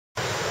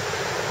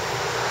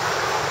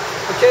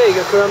Okay,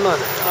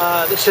 Gakuraman.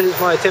 This is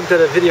my attempt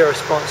at a video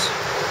response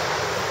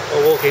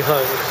while walking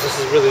home, because this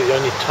is really the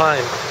only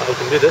time I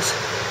can do this.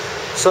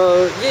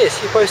 So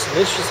yes, you posted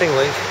an interesting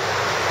link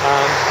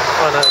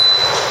on a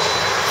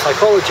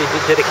psychology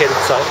dedicated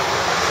site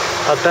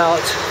about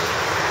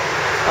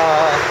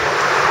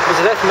was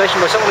an affirmation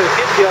by someone who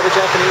appeared to be either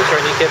Japanese or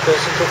a Nikkei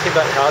person, talking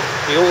about how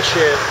we all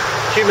share,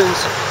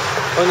 humans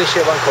only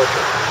share one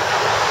culture.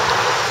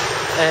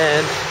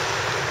 And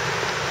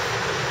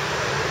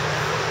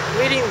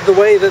reading the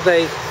way that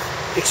they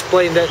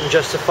explained that and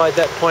justified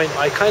that point,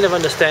 I kind of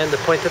understand the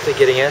point that they're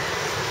getting at,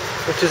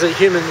 which is that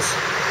humans,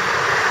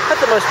 at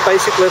the most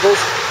basic levels,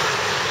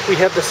 we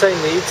have the same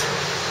needs.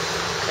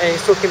 And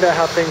he's talking about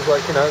how things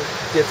like, you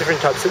have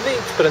different types of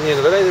needs, but at the end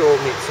of the day, they're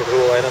all needs, so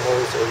they're all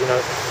animals, or,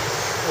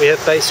 we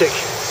have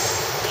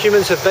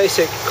humans have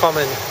basic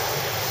common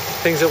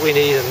things that we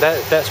need, and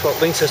that's what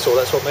links us all,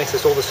 that's what makes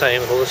us all the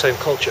same, and all the same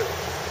culture.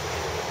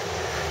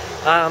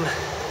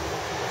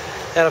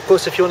 And of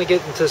course, if you want to get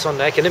into this on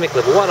an academic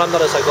level, one, I'm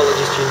not a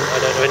psychologist, I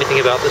don't know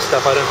anything about this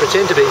stuff, I don't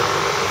pretend to be.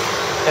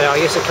 And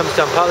I guess it comes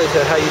down partly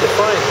to how you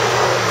define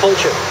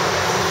culture,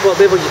 what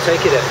level you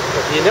take it at.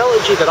 But the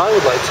analogy that I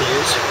would like to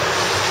use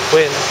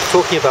when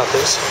talking about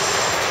this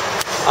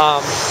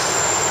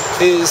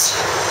is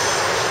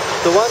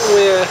the one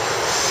where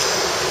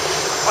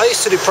I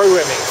used to do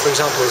programming, for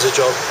example, as a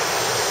job.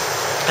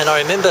 And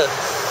I remember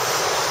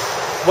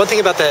one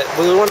thing about that,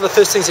 well, one of the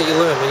first things that you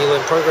learn when you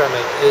learn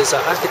programming is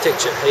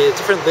architecture,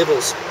 different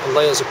levels and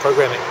layers of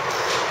programming.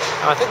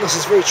 And I think this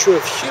is very true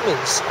of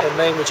humans and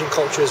language and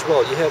culture as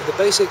well. You have the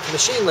basic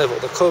machine level,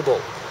 the COBOL,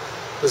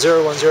 the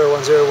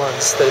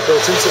 010101s that are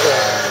built into the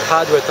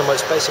hardware at the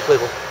most basic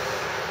level.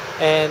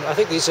 And I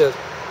think these are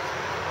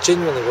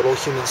genuinely what all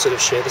humans sort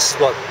of share. This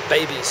is what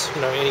babies,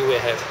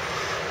 anywhere have.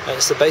 And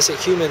it's the basic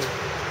human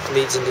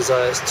needs and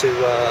desires to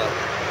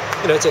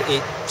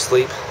eat,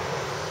 sleep,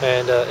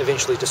 and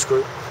eventually to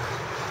screw.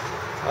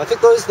 I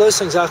think those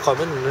things are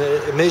common,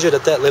 and measured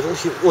at that level,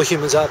 all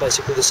humans are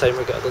basically the same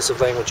regardless of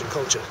language and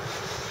culture.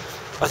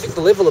 I think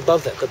the level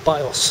above that, the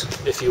bios,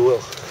 if you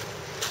will,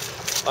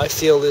 I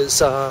feel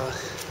is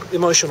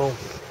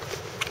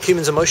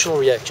humans' emotional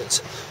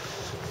reactions.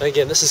 And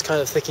again, this is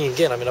kind of thinking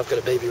again, I've got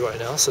a baby right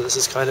now, so this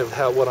is kind of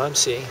what I'm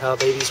seeing, how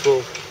babies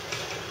will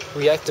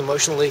react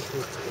emotionally,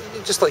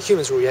 just like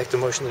humans will react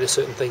emotionally to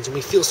certain things, and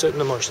we feel certain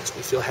emotions.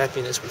 We feel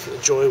happiness, we feel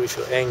joy, we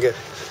feel anger.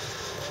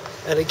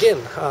 And again,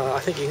 I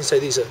think you can say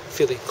these are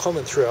fairly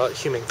common throughout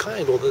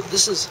humankind, although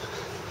this is,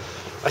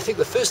 I think,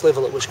 the first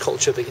level at which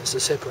culture begins to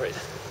separate.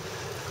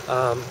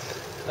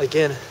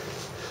 Again,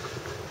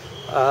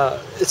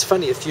 it's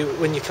funny,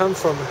 when you come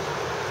from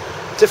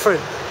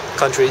different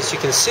countries, you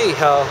can see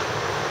how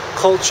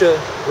culture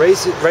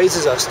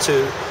raises us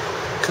to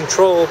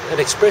control and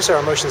express our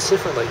emotions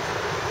differently.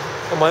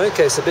 In my own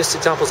case, the best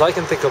examples I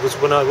can think of was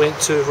when I went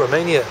to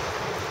Romania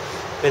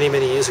many,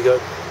 many years ago.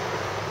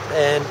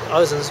 And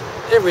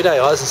every day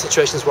I was in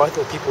situations where I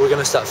thought people were going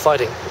to start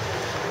fighting.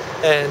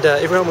 And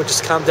everyone would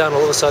just calm down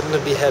all of a sudden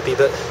and be happy.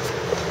 But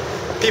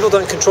people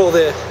don't control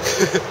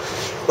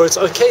or it's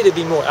okay to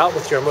be more out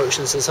with your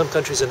emotions in some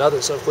countries than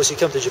others. So of course you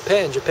come to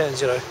Japan's,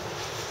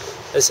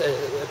 is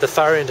at the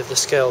far end of the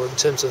scale in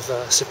terms of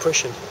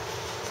suppression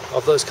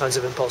of those kinds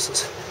of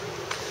impulses.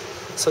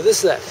 So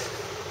there's that.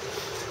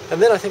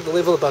 And then I think the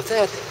level above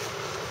that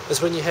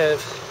is when you have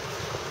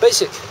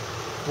basic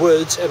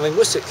words and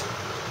linguistic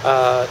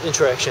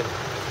interaction.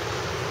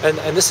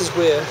 And this is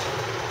where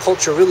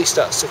culture really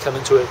starts to come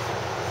into it.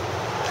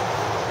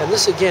 And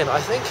this again,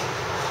 I think,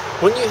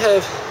 when you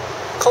have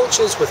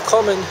cultures with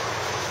common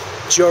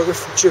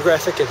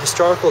geographic and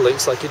historical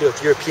links, like you do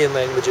with European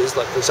languages,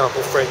 like for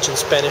example French and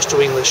Spanish to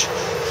English,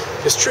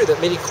 it's true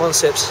that many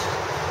concepts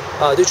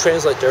do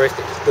translate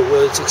directly. The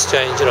words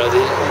exchange,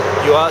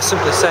 you are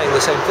simply saying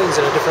the same things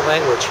in a different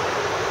language.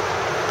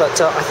 But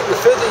I think the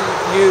further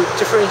you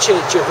differentiate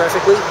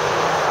geographically,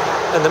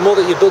 and the more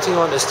that you're building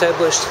on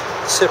established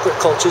separate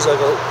cultures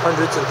over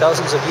hundreds and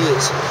thousands of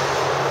years,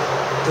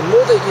 the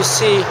more that you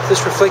see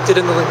this reflected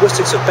in the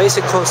linguistics of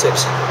basic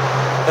concepts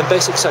and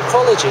basic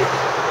psychology,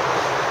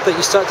 that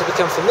you start to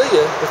become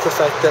familiar with the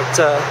fact that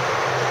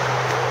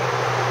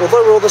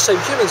although we're all the same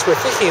humans, we're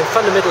thinking in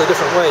fundamentally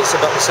different ways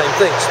about the same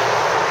things.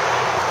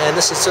 And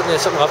this is certainly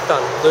something I've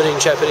done, learning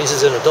Japanese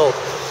as an adult.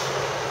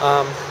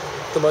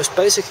 The most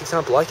basic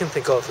example I can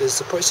think of is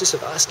the process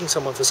of asking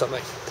someone for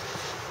something.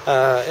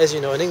 As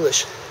you know, in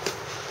English,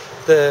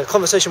 the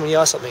conversation when you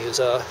ask something is,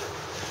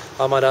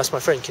 I might ask my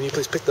friend, can you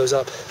please pick those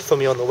up for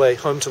me on the way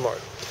home tomorrow?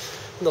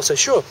 And they'll say,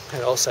 sure,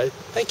 and I'll say,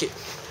 thank you.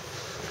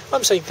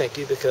 I'm saying thank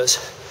you because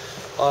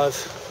I've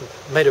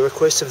made a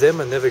request of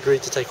them and they've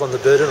agreed to take on the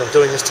burden of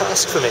doing this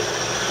task for me.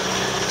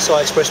 So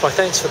I express my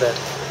thanks for that.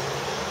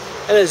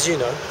 And as you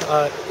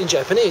know, in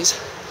Japanese,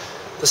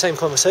 the same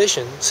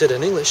conversation said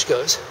in English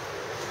goes,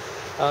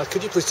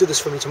 could you please do this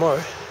for me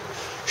tomorrow?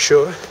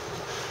 Sure.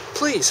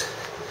 Please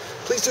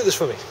do this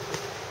for me.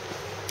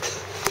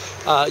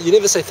 You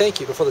never say thank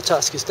you before the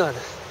task is done.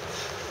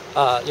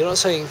 You're not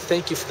saying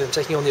thank you for them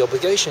taking on the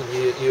obligation.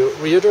 You're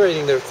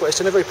reiterating the request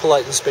in a very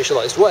polite and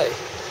specialized way.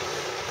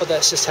 But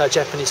that's just how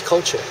Japanese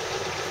culture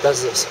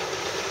does this.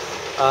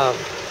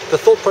 The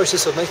thought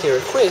process of making a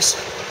request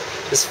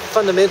is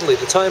fundamentally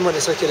the time when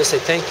it's okay to say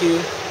thank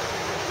you,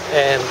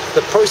 and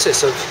the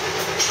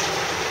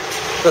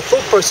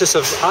thought process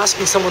of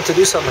asking someone to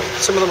do something.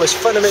 Some of the most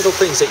fundamental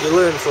things that you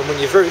learn from when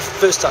you very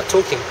first start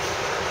talking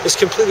is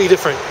completely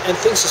different, and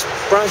things just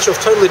branch off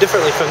totally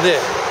differently from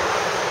there.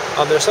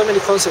 There are so many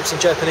concepts in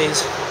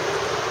Japanese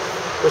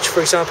which,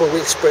 for example, we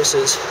express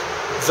as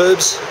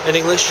verbs in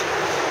English,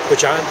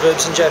 which aren't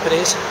verbs in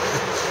Japanese.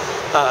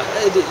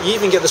 You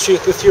even get this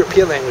with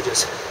European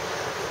languages.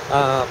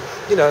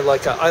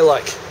 Like I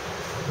like,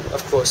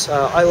 of course.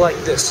 I like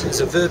this is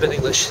a verb in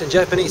English. In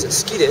Japanese, it's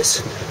ski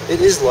desu.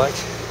 It is like.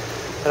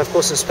 And of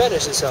course in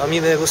Spanish, it's a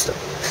mí me gusta.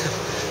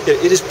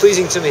 It is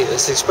pleasing to me.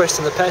 It's expressed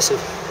in the passive.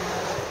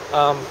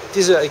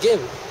 These are, again,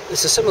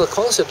 it's a similar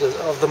concept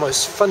of the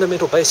most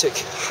fundamental, basic,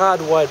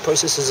 hardwired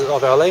processes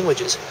of our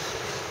languages,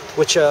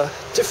 which are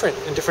different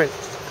in different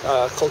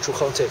cultural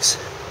contexts.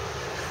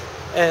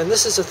 And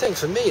this is the thing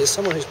for me, as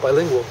someone who's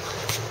bilingual,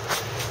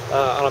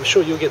 and I'm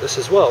sure you'll get this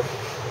as well.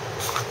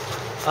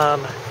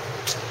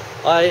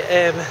 I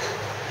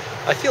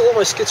feel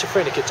almost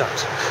schizophrenic at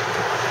times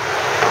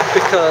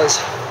because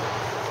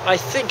I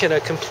think in a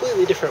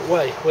completely different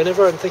way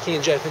whenever I'm thinking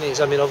in Japanese.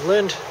 I mean, I've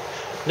learned,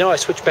 now I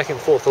switch back and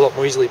forth a lot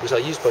more easily because I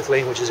use both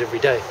languages every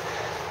day.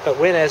 But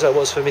as I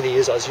was for many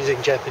years, I was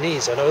using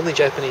Japanese, and only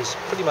Japanese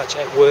pretty much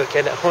at work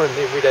and at home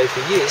every day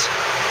for years.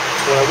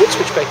 When I would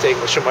switch back to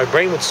English and my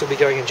brain would still be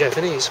going in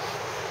Japanese,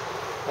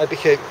 I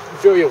became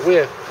very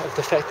aware of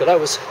the fact that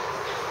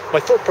my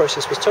thought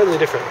process was totally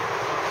different.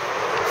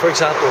 For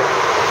example,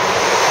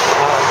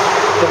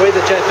 the way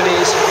that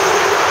Japanese,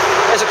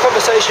 as a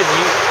conversation,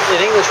 in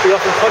English we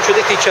often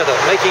contradict each other,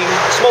 making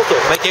small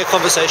talk, making a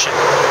conversation.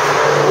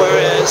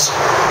 Whereas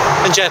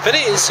in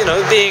Japanese,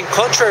 being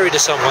contrary to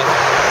someone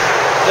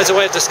as a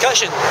way of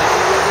discussion,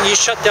 you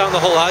shut down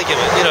the whole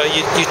argument.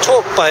 You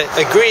talk by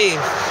agreeing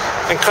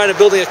and kind of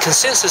building a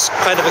consensus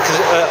kind of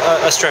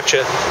a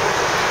structure.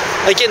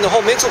 Again, the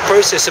whole mental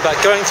process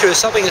about going through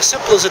something as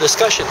simple as a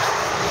discussion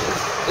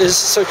is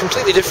so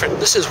completely different.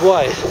 This is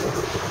why,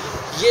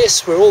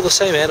 yes, we're all the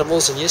same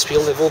animals, and yes, we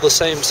all have all the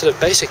same sort of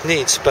basic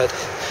needs, but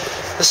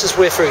this is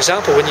where, for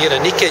example, when you get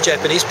a Nikkei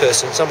Japanese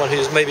person, someone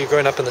who's maybe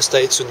grown up in the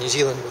States or New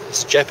Zealand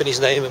with a Japanese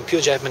name and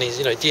pure Japanese,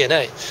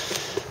 DNA,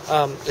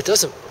 it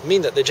doesn't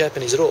mean that they're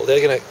Japanese at all.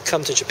 They're going to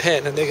come to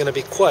Japan and they're going to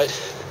be quite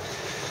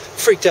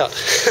freaked out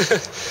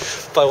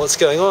by what's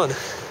going on,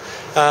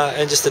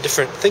 and just the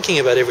different thinking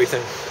about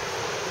everything.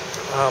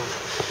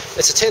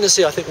 It's a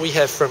tendency I think we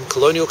have from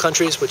colonial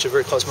countries, which are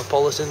very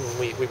cosmopolitan.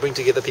 We bring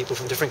together people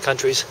from different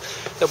countries,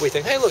 that we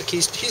think, hey, look,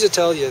 he's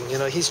Italian,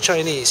 he's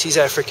Chinese, he's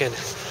African.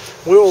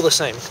 We're all the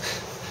same.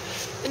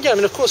 And yeah, I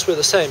mean, of course we're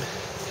the same.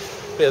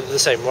 We have the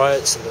same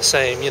rights and the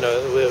same,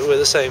 we're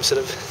the same sort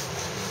of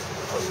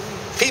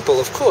people,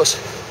 of course.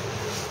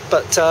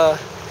 But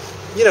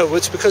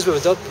it's because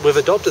we've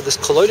adopted this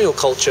colonial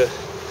culture,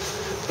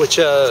 which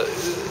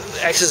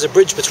acts as a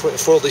bridge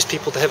for all these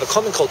people to have a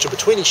common culture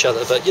between each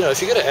other. But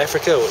if you go to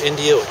Africa or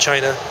India or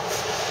China,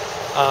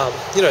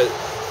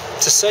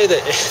 to say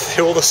that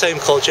they're all the same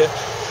culture,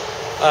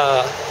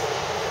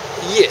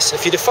 yes,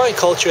 if you define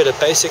culture at a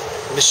basic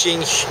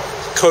machine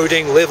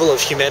coding level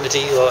of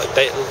humanity, or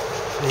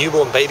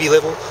newborn baby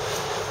level,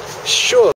 sure.